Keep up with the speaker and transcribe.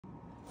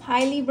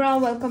Hi Libra,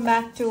 welcome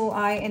back to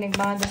I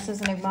Enigma. This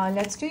is Enigma.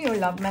 Let's do your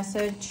love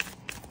message.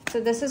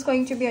 So this is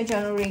going to be a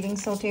general reading,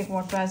 so take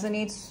what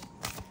resonates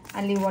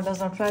and leave what does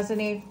not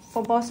resonate.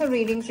 For personal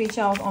readings, reach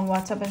out on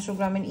WhatsApp,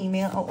 Instagram and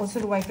email, or also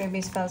to white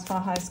ray-based spells for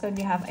high skill.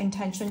 We have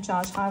intention,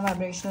 charge, high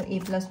vibrational, A++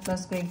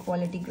 grade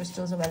quality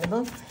crystals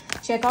available.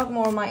 Check out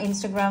more on my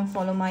Instagram,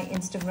 follow my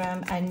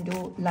Instagram, and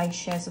do like,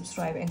 share,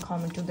 subscribe and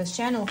comment to this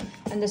channel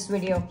and this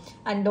video.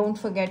 And don't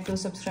forget to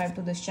subscribe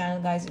to this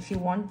channel, guys, if you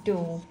want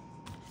to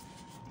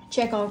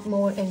check out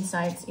more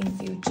insights in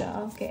future.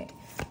 Okay,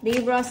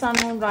 Libra, Sun,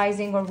 Moon,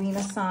 Rising or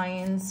Venus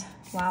signs.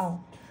 Wow,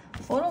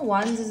 Four of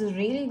Wands is a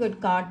really good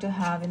card to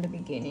have in the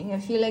beginning. I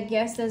feel like,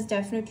 yes, there's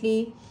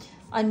definitely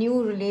a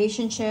new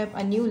relationship,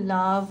 a new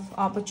love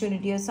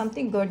opportunity, or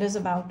something good is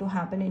about to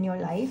happen in your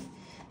life.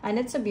 And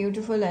it's a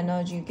beautiful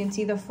energy. You can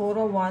see the Four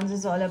of Wands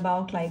is all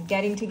about like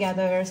getting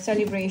together,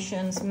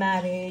 celebrations,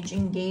 marriage,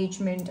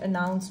 engagement,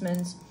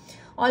 announcements.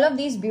 All of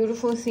these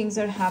beautiful things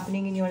are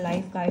happening in your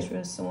life, guys,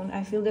 real soon.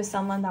 I feel there's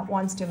someone that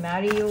wants to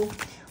marry you,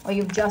 or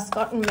you've just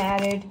gotten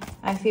married.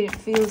 I feel it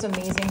feels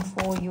amazing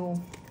for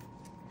you,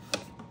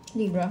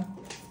 Libra.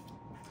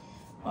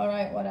 All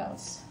right, what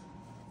else?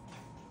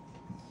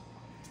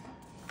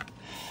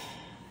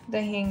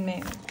 The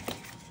Hangman.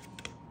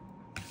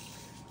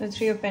 The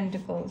Three of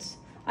Pentacles.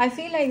 I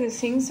feel like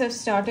things have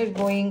started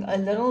going a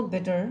little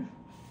bitter,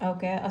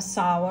 okay, a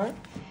sour.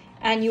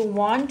 And you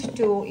want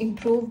to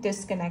improve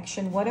this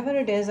connection, whatever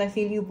it is. I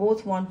feel you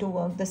both want to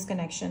work this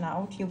connection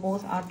out. You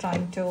both are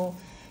trying to,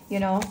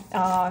 you know,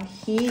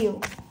 heal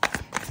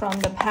from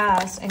the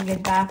past and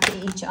get back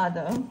to each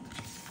other.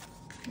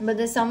 But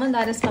there's someone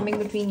that is coming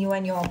between you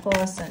and your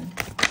person.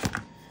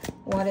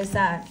 What is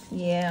that?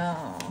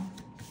 Yeah.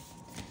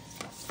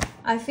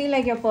 I feel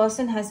like your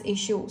person has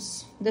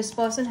issues. This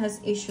person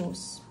has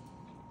issues.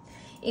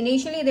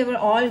 Initially, they were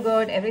all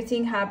good.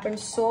 Everything happened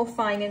so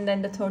fine. And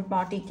then the third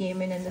party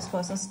came in and this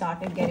person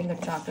started getting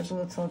attracted to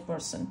the third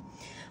person.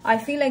 I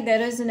feel like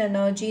there is an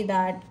energy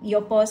that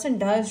your person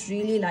does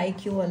really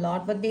like you a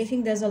lot, but they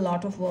think there's a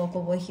lot of work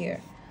over here.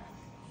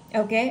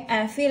 Okay.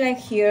 And I feel like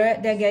here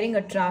they're getting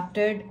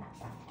attracted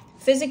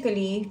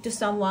physically to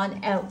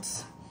someone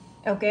else.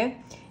 Okay.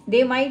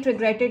 They might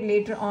regret it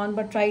later on,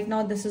 but right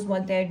now this is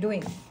what they're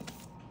doing.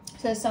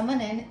 So there's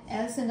someone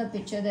else in the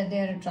picture that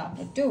they're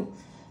attracted to.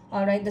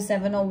 All right, the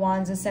Seven of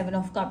Wands, the Seven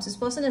of Cups. This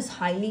person is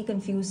highly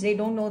confused. They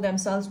don't know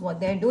themselves what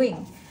they're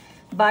doing.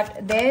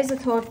 But there's a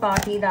third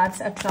party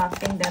that's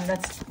attracting them,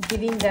 that's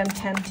giving them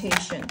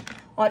temptation.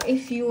 Or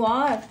if you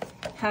are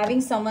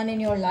having someone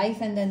in your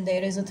life and then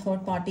there is a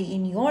third party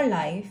in your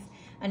life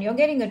and you're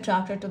getting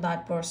attracted to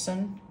that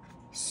person,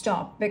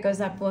 stop, because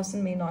that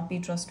person may not be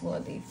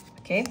trustworthy.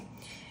 Okay.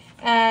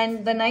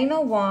 And the Nine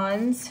of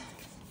Wands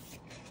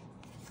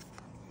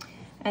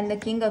and the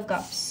King of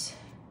Cups.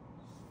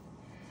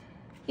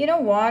 You know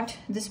what?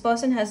 This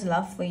person has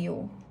love for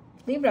you.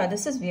 Libra,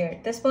 this is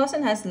weird. This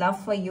person has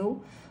love for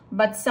you,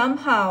 but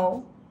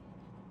somehow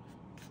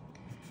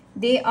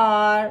they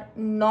are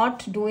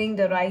not doing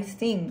the right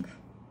thing.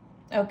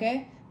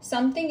 Okay?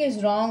 Something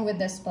is wrong with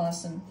this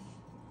person.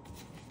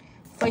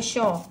 For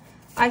sure.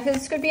 I feel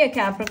this could be a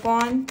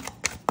Capricorn.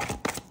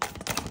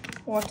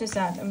 What is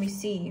that? Let me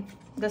see.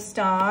 The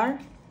Star.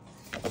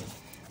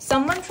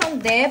 Someone from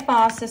their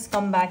past has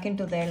come back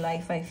into their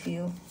life, I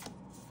feel.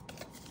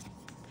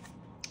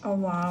 Oh,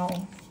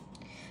 wow.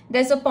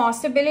 There's a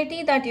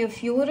possibility that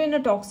if you're in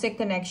a toxic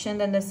connection,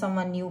 then there's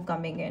someone new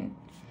coming in.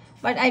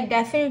 But I'm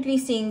definitely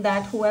seeing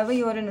that whoever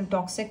you're in a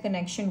toxic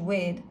connection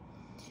with,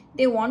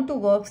 they want to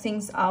work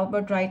things out,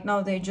 but right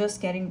now they're just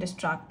getting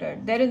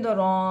distracted. They're in the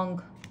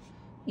wrong,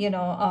 you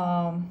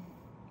know,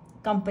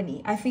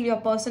 company. I feel your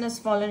person has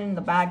fallen in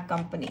the bad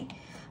company.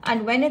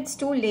 And when it's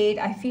too late,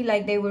 I feel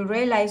like they will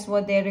realize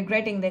what they're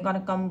regretting. They're going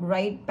to come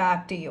right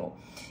back to you.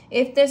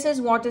 If this is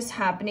what is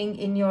happening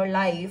in your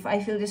life, I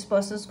feel this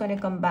person is going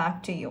to come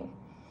back to you.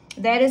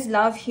 There is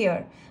love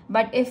here.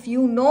 But if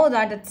you know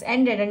that it's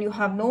ended and you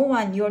have no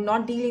one, you're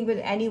not dealing with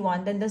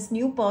anyone, then this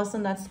new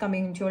person that's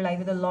coming into your life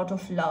with a lot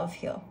of love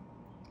here.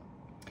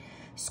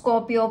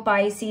 Scorpio,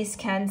 Pisces,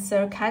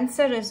 Cancer.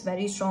 Cancer is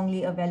very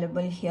strongly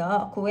available here.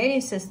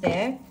 Aquarius is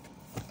there.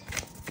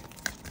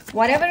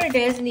 Whatever it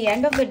is, in the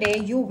end of the day,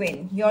 you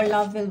win. Your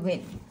love will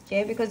win.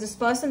 Okay, because this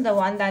person, the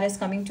one that is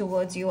coming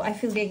towards you, I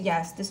feel like,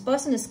 yes, this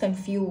person is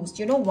confused.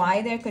 You know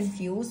why they're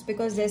confused?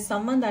 Because there's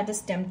someone that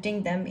is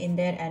tempting them in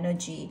their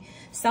energy.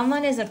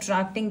 Someone is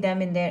attracting them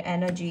in their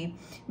energy.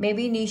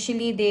 Maybe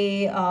initially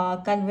they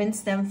convince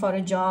them for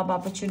a job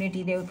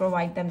opportunity. They will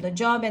provide them the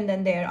job and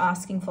then they're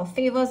asking for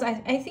favors. I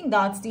think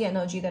that's the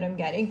energy that I'm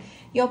getting.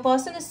 Your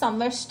person is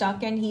somewhere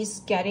stuck and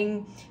he's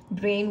getting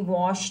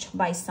brainwashed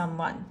by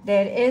someone.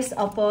 There is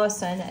a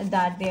person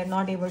that they are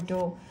not able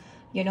to,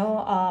 you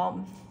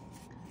know,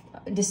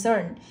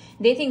 discern.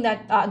 They think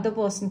that the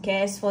person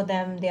cares for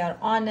them, they are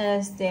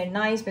honest, they're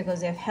nice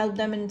because they've helped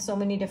them in so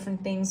many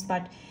different things,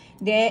 but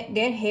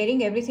they're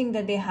hearing everything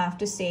that they have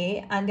to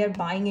say and they're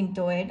buying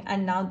into it,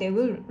 and now they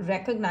will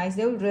recognize,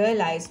 they will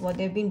realize what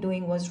they've been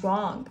doing was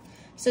wrong.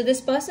 So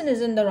this person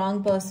is in the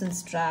wrong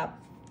person's trap.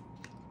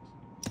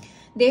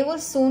 They will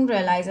soon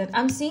realize it.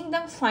 I'm seeing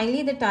them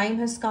finally, the time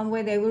has come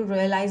where they will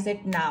realize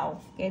it now.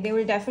 Okay, they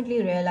will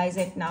definitely realize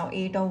it now.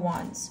 8 of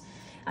Wands.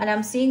 And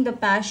I'm seeing the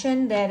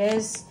passion. There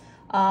is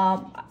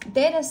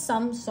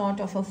some sort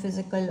of a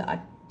physical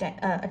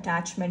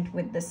attachment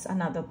with this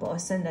another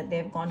person that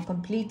they've gone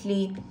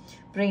completely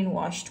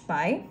brainwashed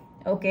by.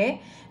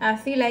 Okay, I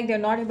feel like they're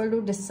not able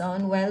to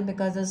discern well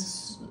because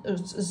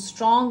there's a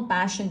strong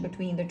passion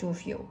between the two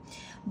of you,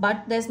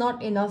 but there's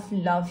not enough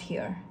love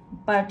here.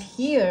 But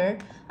here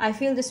I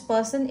feel this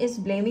person is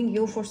blaming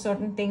you for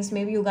certain things.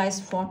 Maybe you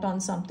guys fought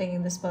on something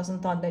and this person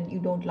thought that you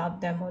don't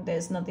love them, or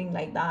there's nothing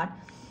like that.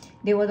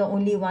 They were the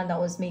only one that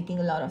was making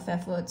a lot of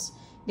efforts.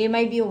 They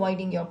might be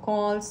avoiding your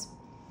calls.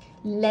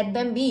 Let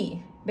them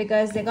be,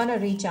 because they're gonna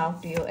reach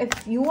out to you.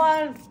 If you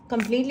are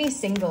completely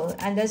single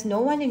and there's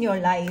no one in your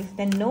life,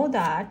 then know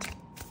that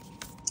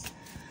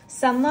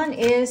someone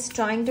is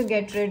trying to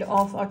get rid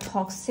of a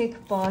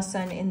toxic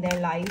person in their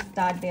life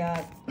that they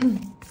are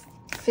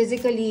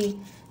physically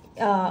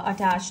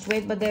attached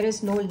with, but there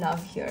is no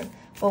love here.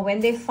 But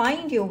when they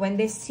find you, when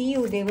they see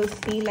you, they will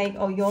feel like,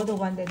 oh, you're the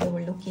one that they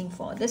were looking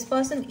for. This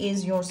person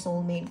is your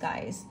soulmate,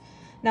 guys.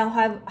 Now,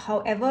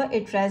 however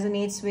it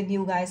resonates with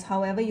you guys,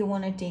 however you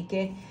want to take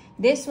it,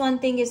 this one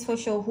thing is for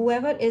sure: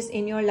 whoever is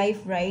in your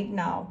life right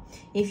now,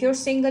 if you're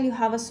single, you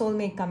have a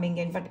soulmate coming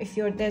in. But if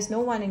there's no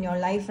one in your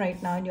life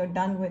right now and you're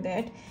done with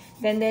it,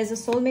 then there's a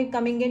soulmate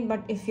coming in.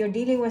 But if you're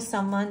dealing with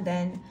someone,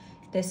 then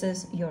this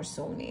is your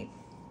soulmate.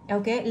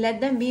 Okay,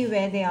 let them be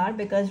where they are,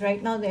 because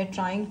right now they're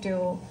trying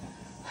to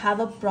have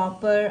a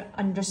proper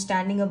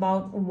understanding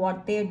about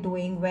what they're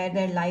doing, where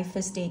their life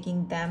is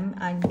taking them,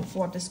 and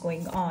what is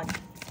going on.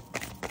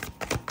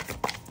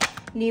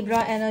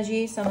 Libra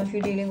energy, some of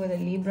you dealing with a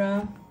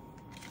Libra.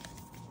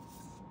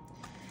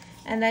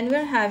 And then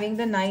we're having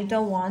the Knight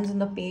of Wands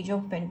and the Page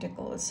of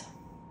Pentacles.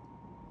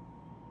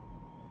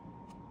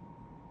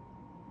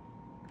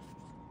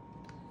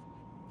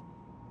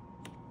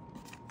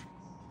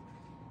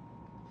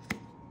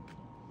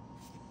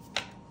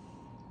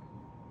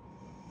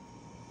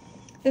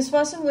 This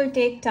person will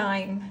take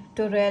time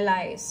to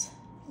realize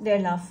their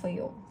love for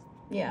you.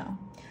 Yeah.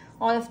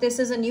 Or if this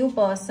is a new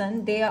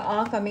person, they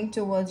are coming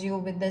towards you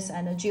with this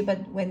energy,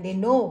 but when they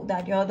know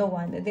that you're the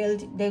one,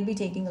 they'll be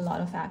taking a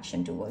lot of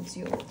action towards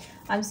you.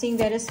 I'm seeing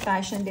there is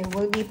passion. There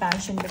will be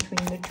passion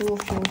between the two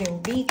of you. They will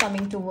be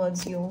coming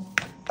towards you.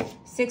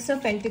 6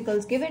 of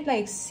Pentacles. Give it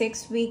like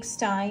 6 weeks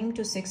time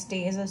to 6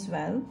 days as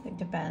well. It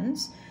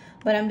depends.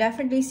 But I'm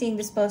definitely seeing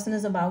this person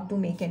is about to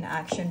make an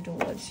action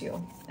towards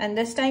you. And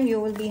this time you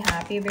will be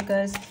happy,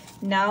 because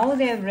now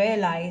they've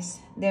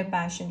realized their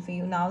passion for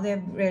you. Now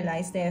they've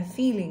realized their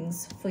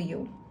feelings for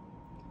you.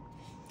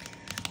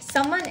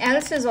 Someone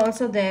else is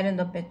also there in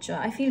the picture.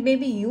 I feel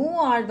maybe you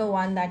are the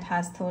one that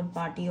has third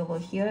party over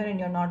here and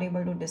you're not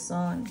able to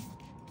discern.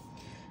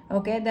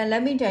 Okay, then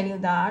let me tell you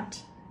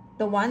that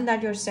the one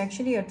that you're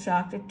sexually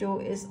attracted to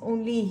is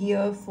only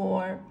here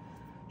for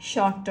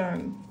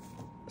short-term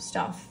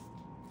stuff.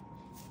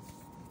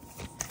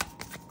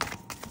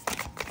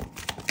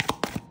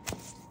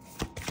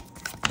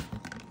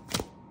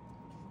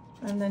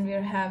 And then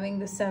we're having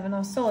the 7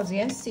 of Swords.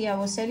 Yes, see, I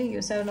was telling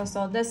you, 7 of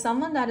Swords. There's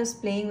someone that is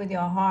playing with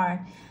your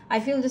heart. I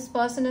feel this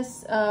person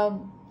is,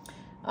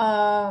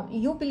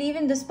 you believe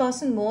in this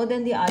person more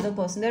than the other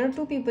person. There are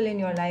 2 people in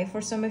your life.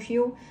 For some of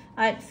you,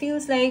 it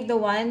feels like the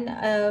one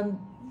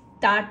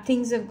that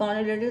things have gone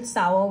a little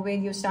sour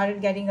with. You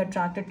started getting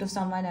attracted to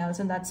someone else,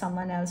 and that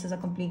someone else is a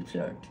complete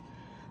flirt.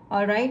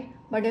 All right.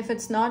 But if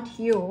it's not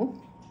you,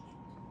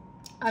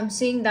 I'm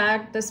seeing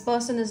that this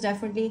person is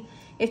definitely,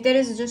 if there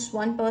is just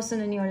one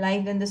person in your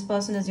life, then this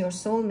person is your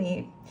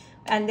soulmate,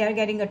 and they're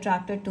getting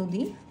attracted to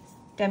the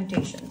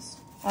temptations.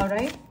 All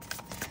right.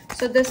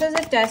 So this is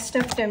a test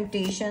of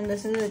temptation.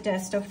 This is a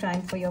test of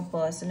time for your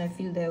person. I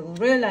feel they will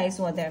realize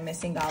what they're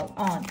missing out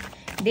on.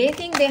 They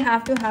think they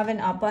have to have an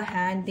upper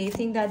hand. They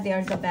think that they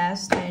are the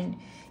best, and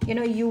you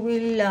know, you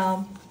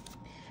will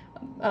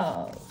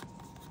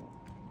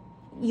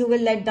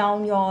let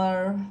down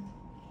your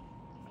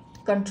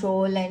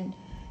control, and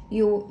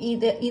you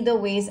either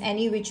ways,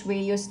 any which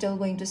way, you're still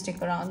going to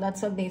stick around.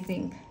 That's what they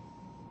think.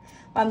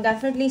 I'm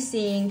definitely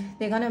seeing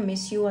they're gonna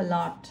miss you a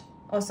lot,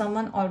 or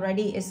someone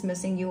already is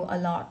missing you a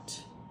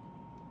lot.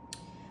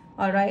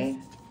 All right,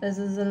 this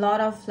is a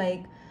lot of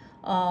like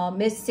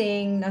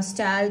missing,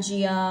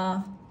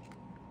 nostalgia,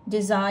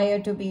 desire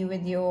to be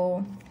with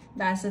you.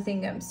 That's the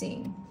thing I'm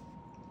seeing.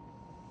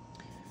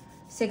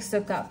 6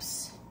 of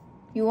Cups.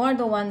 You are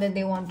the one that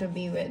they want to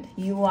be with.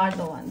 You are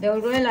the one.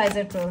 They'll realize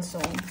it real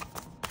soon.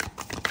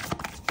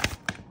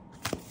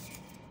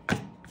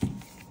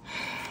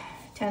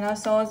 10 of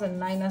Swords and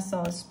 9 of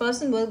Swords. This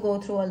person will go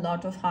through a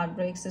lot of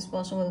heartbreaks. This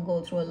person will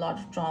go through a lot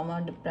of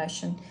trauma,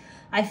 depression.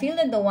 I feel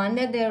that the one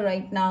that they're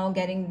right now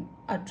getting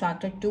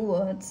attracted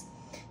towards,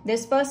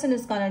 this person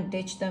is going to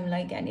ditch them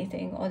like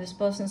anything, or this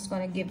person is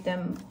going to give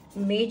them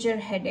major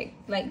headache.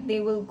 Like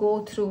they will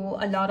go through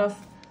a lot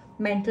of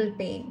mental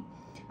pain,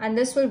 and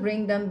this will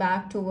bring them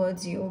back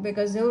towards you,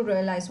 because they'll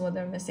realize what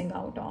they're missing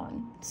out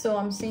on. So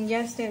I'm saying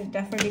yes, they're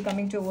definitely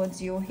coming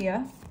towards you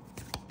here.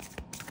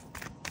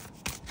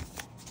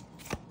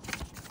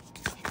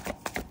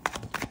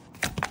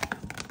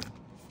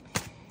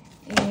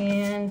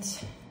 And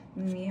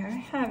we are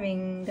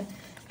having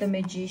the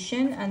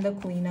Magician and the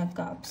Queen of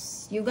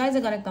Cups. You guys are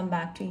going to come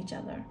back to each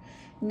other.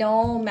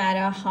 No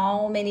matter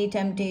how many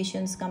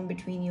temptations come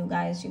between you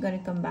guys, you're going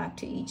to come back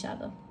to each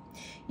other.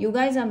 You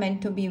guys are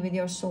meant to be with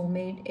your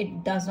soulmate.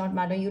 It does not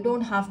matter. You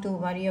don't have to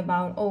worry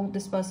about, oh,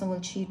 this person will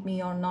cheat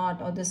me or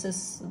not, or this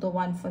is the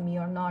one for me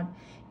or not.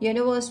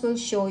 Universe will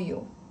show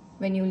you.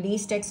 When you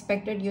least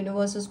expect it,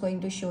 universe is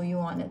going to show you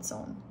on its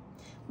own.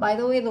 By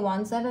the way, the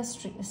ones that are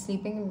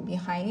sleeping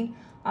behind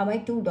are my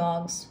 2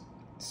 dogs.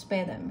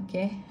 Spare them,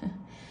 okay?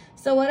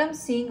 So what I'm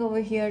seeing over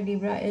here,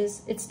 Libra,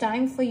 is it's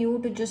time for you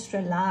to just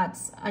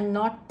relax and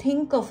not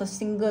think of a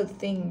single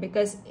thing,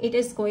 because it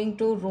is going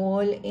to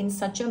roll in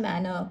such a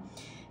manner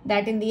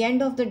that in the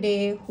end of the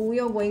day, who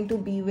you're going to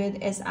be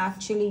with is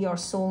actually your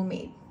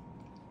soulmate.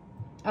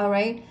 All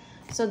right?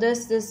 So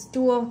this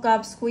 2 of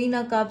Cups, Queen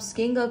of Cups,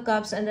 King of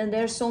Cups, and then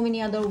there's so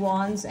many other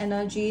wands,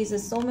 energies.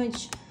 There's so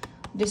much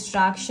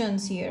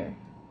distractions here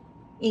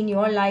in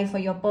your life or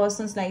your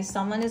person's life.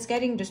 Someone is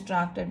getting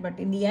distracted, but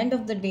in the end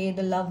of the day,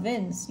 the love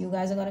wins. You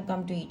guys are going to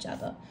come to each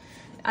other.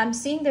 I'm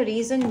seeing the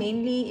reason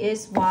mainly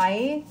is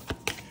why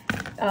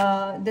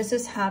this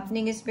is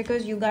happening is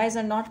because you guys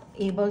are not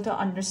able to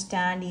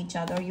understand each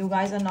other. You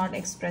guys are not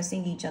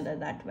expressing each other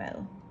that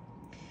well.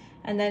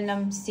 And then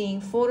I'm seeing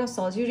 4 of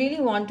Swords. You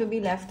really want to be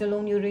left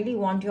alone. You really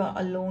want your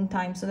alone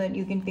time so that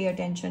you can pay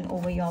attention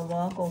over your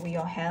work, over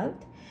your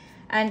health.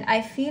 And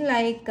I feel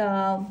like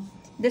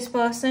this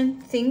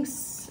person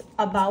thinks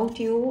about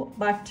you,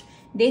 but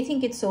they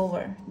think it's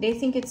over. They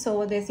think it's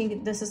over. They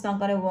think this is not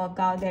going to work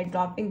out. They're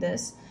dropping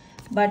this,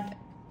 but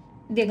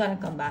they're going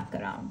to come back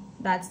around.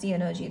 That's the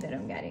energy that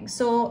I'm getting.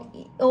 So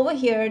over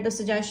here, the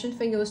suggestion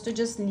for you is to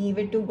just leave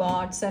it to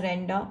God,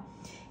 surrender.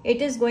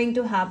 It is going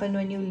to happen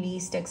when you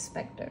least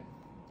expect it.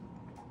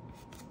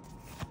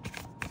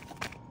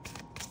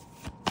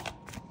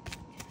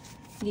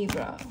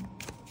 Libra.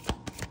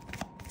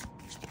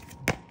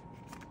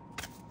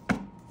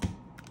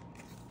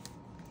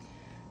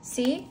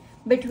 See,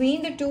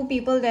 between the 2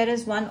 people, there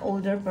is one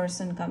older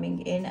person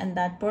coming in, and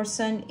that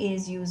person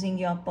is using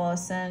your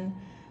person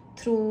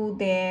through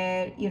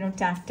their,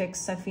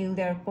 tactics. I feel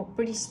they're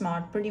pretty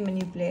smart, pretty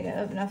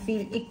manipulative. And I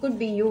feel it could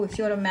be you. If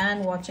you're a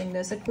man watching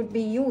this, it could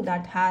be you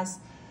that has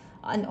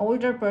an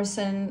older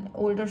person,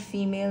 older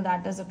female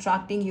that is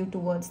attracting you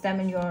towards them,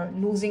 and you're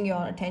losing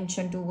your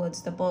attention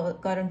towards the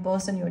current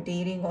person you're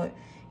dating, or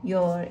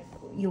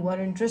you were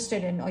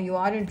interested in, or you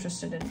are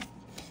interested in.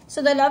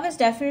 So the love is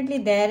definitely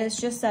there.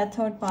 It's just that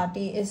third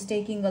party is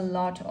taking a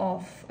lot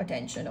of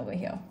attention over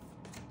here.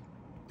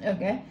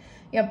 Okay.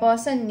 Your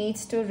person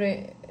needs to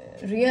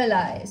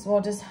realize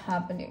what is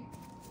happening.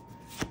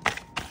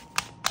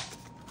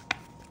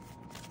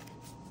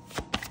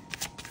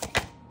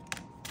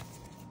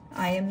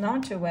 I am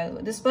not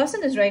available. This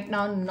person is right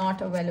now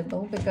not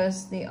available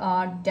because they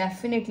are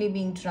definitely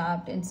being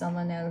trapped in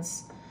someone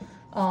else's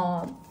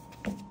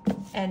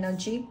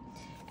energy,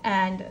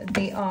 and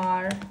they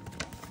are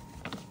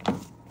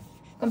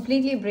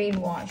completely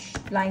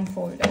brainwashed,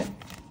 blindfolded.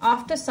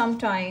 After some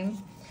time,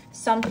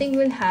 something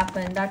will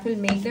happen that will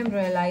make them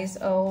realize,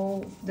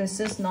 oh, this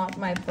is not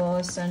my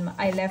person.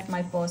 I left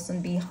my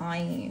person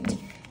behind.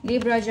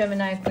 Libra,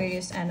 Gemini,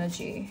 Aquarius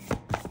energy.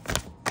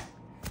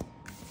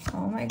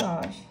 Oh my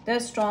gosh,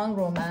 there's strong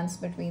romance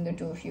between the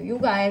 2 of you. You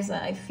guys,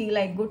 I feel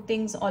like good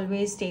things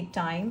always take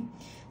time.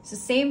 It's the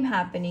same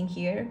happening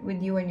here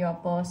with you and your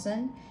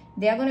person.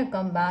 They are going to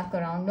come back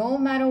around. No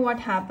matter what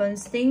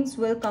happens, things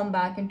will come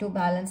back into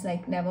balance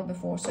like never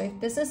before. So if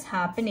this is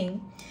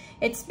happening,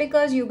 it's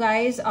because you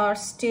guys are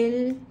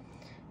still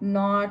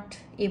not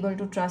able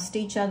to trust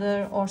each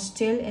other, or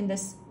still in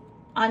this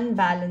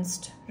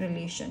unbalanced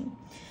relation.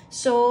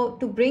 So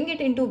to bring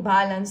it into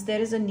balance, there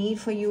is a need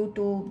for you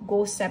to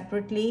go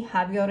separately,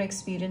 have your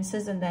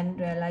experiences, and then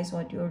realize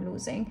what you're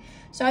losing.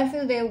 So I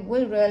feel they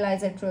will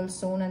realize it real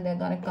soon, and they're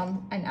going to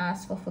come and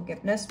ask for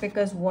forgiveness,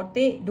 because what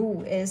they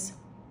do is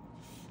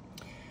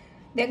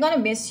they're going to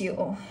miss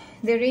you.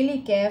 They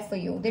really care for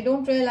you. They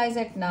don't realize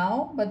it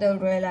now, but they'll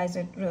realize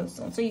it real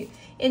soon. So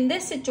in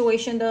this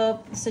situation, the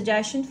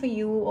suggestion for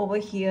you over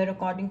here,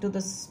 according to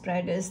the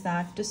spread, is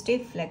that to stay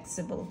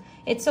flexible.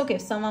 It's okay.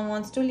 If someone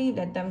wants to leave,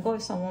 let them go.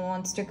 If someone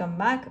wants to come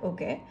back,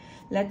 okay,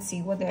 let's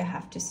see what they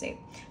have to say.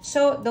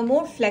 So the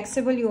more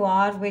flexible you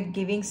are with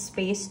giving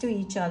space to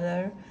each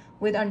other,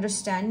 with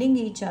understanding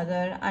each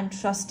other, and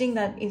trusting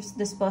that if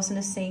this person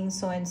is saying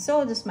so and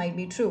so, this might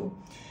be true.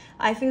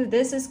 I feel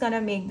this is going to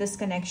make this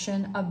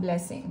connection a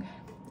blessing.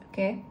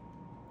 Okay.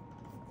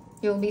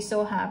 You'll be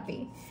so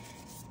happy.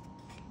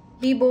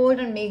 Be bold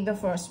and make the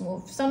first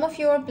move. Some of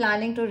you are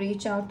planning to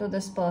reach out to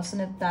this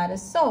person. If that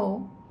is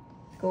so,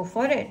 go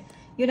for it.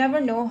 You never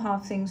know how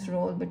things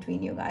roll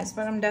between you guys,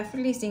 but I'm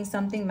definitely seeing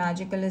something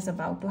magical is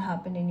about to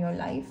happen in your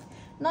life.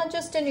 Not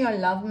just in your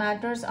love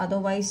matters,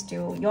 otherwise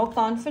too. Your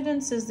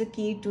confidence is the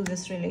key to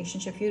this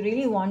relationship. If you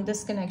really want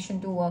this connection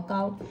to work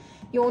out,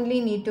 you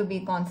only need to be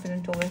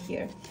confident over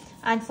here.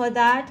 And for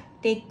that,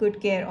 take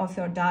good care of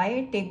your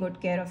diet, take good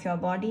care of your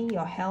body,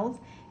 your health,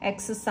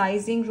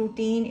 exercising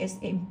routine is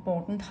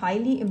important,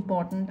 highly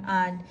important,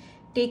 and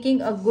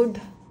taking a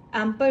good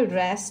ample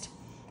rest,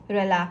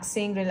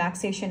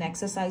 relaxation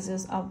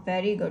exercises are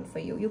very good for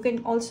you. You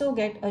can also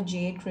get a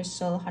jade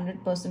crystal,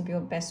 100% pure,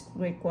 best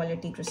grade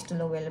quality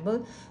crystal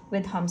available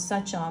with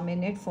Hamsa charm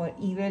in it for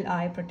evil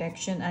eye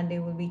protection, and they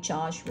will be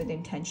charged with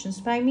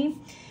intentions by me.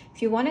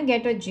 If you want to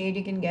get a jade,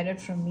 you can get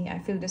it from me. I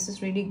feel this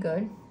is really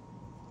good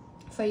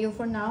for you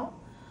for now.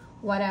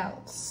 What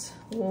else?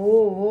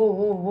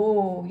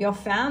 Whoa. Your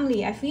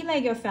family. I feel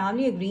like your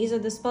family agrees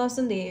with this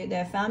person.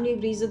 Their family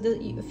agrees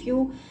with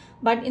you.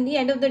 But in the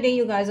end of the day,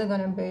 you guys are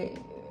going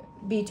to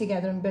be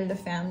together and build a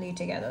family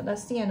together.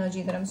 That's the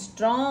energy that I'm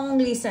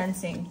strongly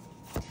sensing.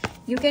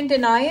 You can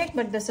deny it,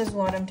 but this is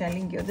what I'm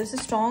telling you. This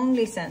is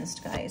strongly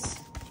sensed,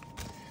 guys.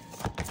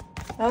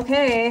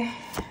 Okay.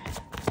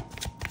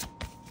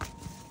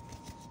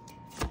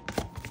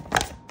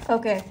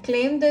 Okay,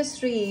 claim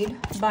this read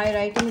by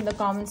writing in the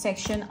comment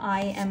section,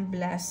 I am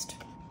blessed,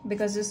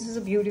 because this is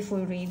a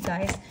beautiful read,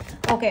 guys.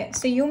 Okay,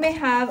 so you may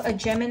have a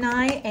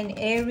Gemini, an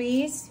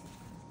Aries,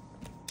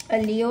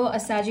 a Leo, a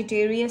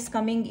Sagittarius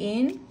coming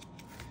in.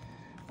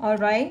 All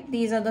right,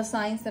 these are the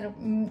signs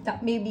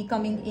that may be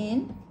coming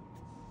in.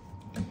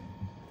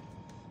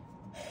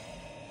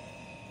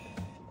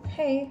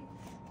 Hey,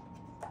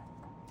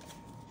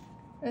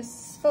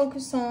 let's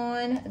focus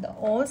on the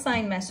all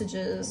sign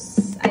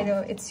messages. I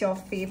know it's your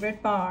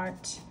favorite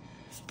part.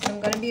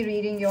 I'm going to be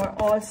reading your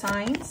all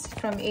signs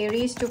from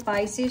Aries to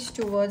Pisces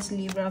towards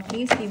Libra.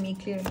 Please give me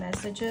clear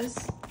messages.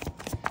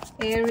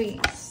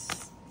 Aries.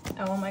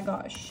 Oh my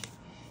gosh.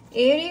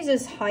 Aries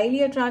is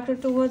highly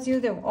attracted towards you.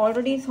 They've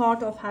already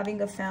thought of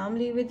having a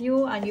family with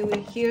you, and you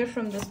will hear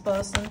from this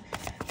person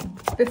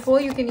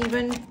before you can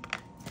even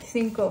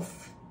think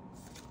of.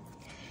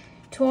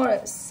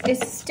 Taurus is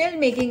still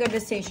making a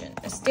decision,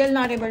 is still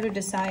not able to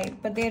decide,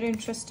 but they're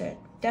interested,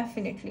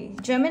 definitely.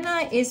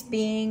 Gemini is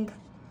being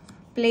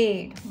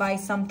played by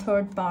some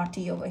third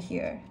party over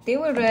here. They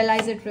will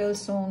realize it real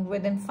soon,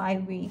 within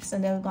 5 weeks,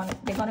 and they're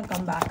gonna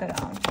come back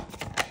around.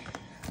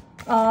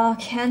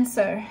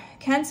 Cancer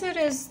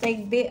is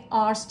like they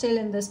are still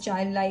in this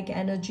childlike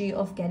energy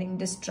of getting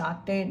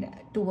distracted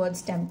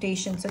towards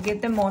temptation, so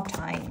give them more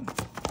time.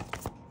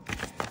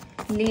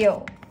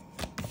 Leo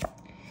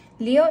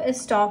is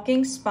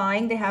stalking,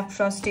 spying. They have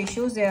trust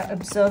issues. They are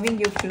observing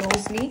you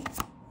closely.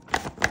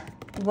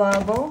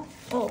 Virgo.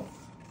 Oh,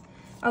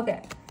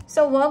 okay.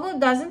 So Virgo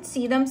doesn't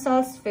see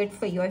themselves fit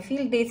for you. I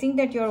feel they think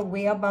that you're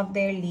way above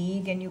their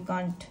league and you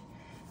can't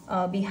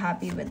be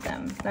happy with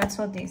them. That's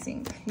what they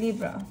think.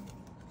 Libra.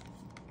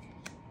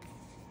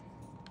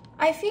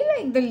 I feel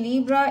like the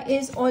Libra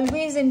is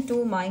always in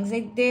two minds.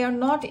 Like they are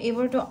not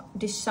able to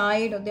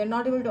decide, or they're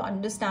not able to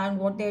understand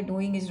what they're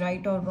doing is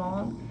right or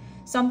wrong.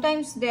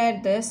 Sometimes they're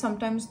this,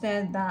 sometimes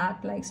they're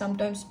that, like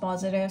sometimes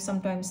positive,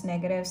 sometimes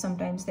negative,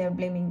 sometimes they're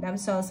blaming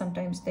themselves,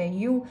 sometimes they're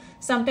you,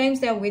 sometimes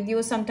they're with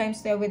you,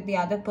 sometimes they're with the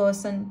other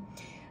person.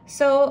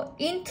 So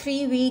in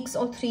 3 weeks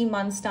or 3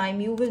 months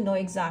time, you will know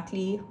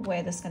exactly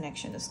where this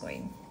connection is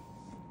going.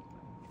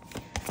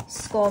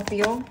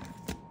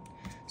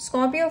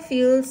 Scorpio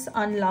feels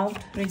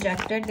unloved,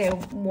 rejected, they're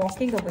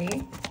walking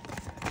away.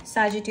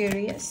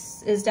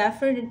 Sagittarius is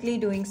definitely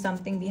doing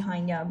something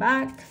behind your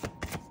back,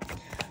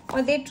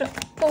 or they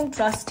don't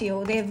trust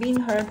you. They've been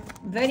hurt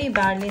very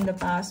badly in the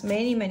past,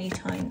 many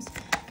times.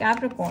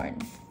 Capricorn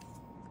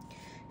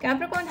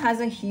has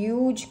a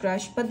huge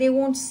crush, but they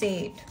won't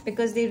say it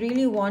because they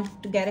really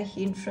want to get a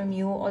hint from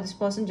you, or this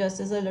person just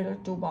is a little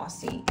too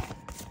bossy.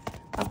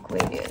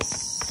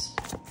 Aquarius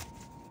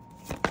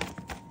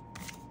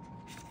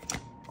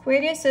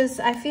is,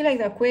 I feel like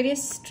the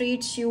Aquarius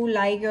treats you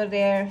like you're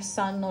their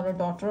son or a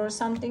daughter or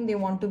something. They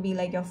want to be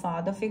like your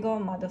father figure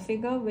or mother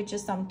figure, which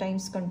is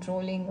sometimes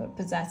controlling or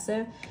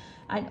possessive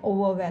and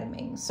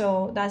overwhelming.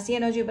 So that's the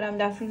energy, but I'm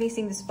definitely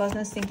seeing this person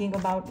is thinking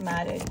about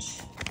marriage.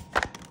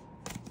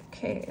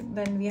 Okay,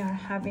 then we are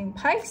having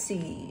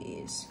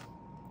Pisces.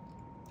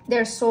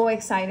 They're so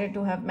excited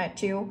to have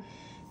met you.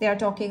 They are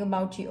talking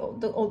about you,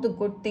 all the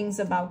good things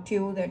about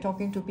you. They're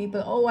talking to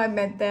people. Oh, I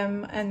met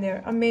them and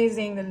they're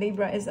amazing. The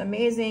Libra is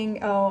amazing.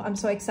 Oh, I'm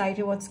so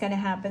excited what's going to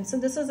happen. So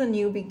this is a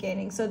new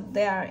beginning. So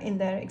they are in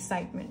their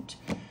excitement.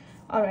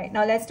 All right,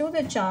 now let's do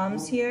the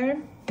charms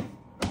here.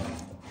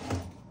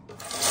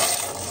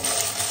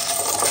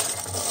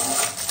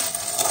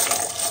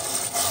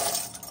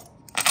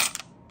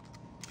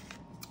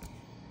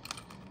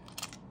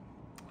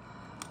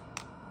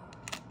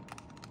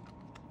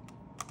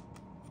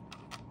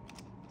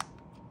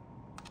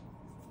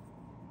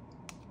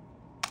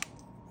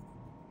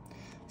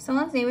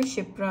 Someone's name is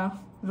Shipra,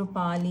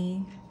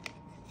 Rupali.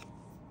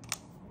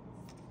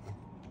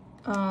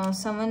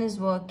 Someone is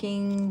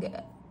working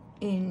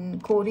in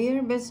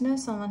courier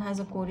business. Someone has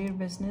a courier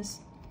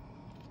business.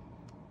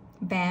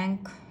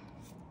 Bank.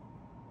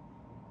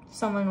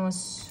 Someone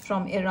was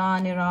from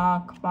Iran,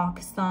 Iraq,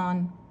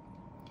 Pakistan,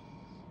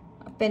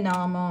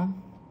 Panama,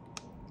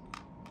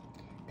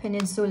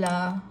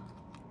 Peninsula,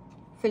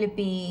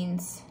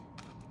 Philippines,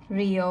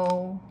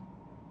 Rio.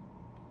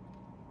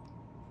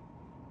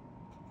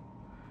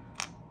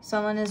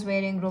 Someone is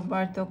wearing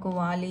Roberto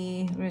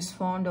Cavalli,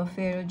 Respond or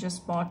Pharaoh,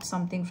 just bought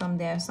something from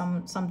there,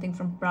 something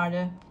from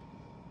Prada.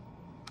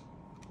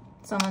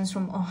 Someone's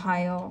from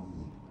Ohio,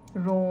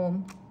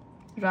 Rome,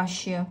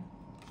 Russia,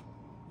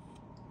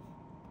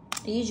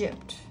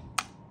 Egypt,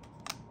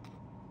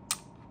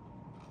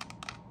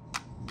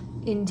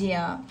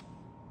 India.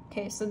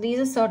 Okay, so these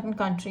are certain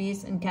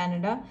countries in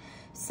Canada.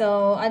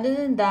 So other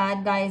than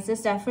that, guys,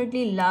 just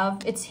definitely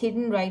love. It's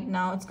hidden right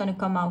now. It's going to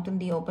come out in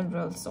the open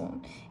real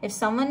soon. If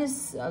someone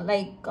is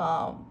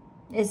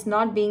is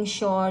not being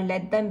sure,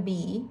 let them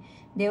be.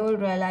 They will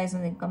realize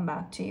and they come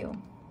back to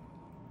you.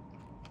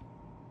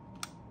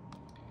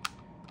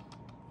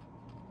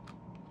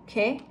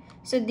 Okay,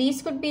 so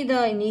these could be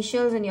the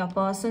initials in your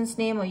person's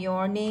name or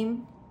your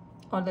name,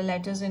 or the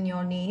letters in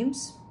your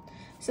names.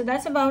 So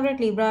that's about it,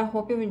 Libra. I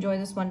hope you've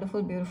enjoyed this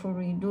wonderful, beautiful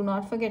read. Do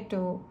not forget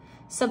to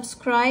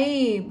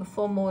subscribe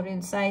for more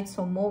insights,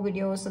 for more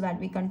videos, so that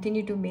we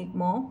continue to make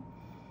more.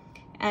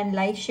 And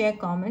like, share,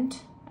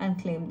 comment, and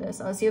claim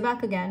this. I'll see you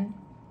back again.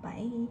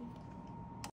 Bye.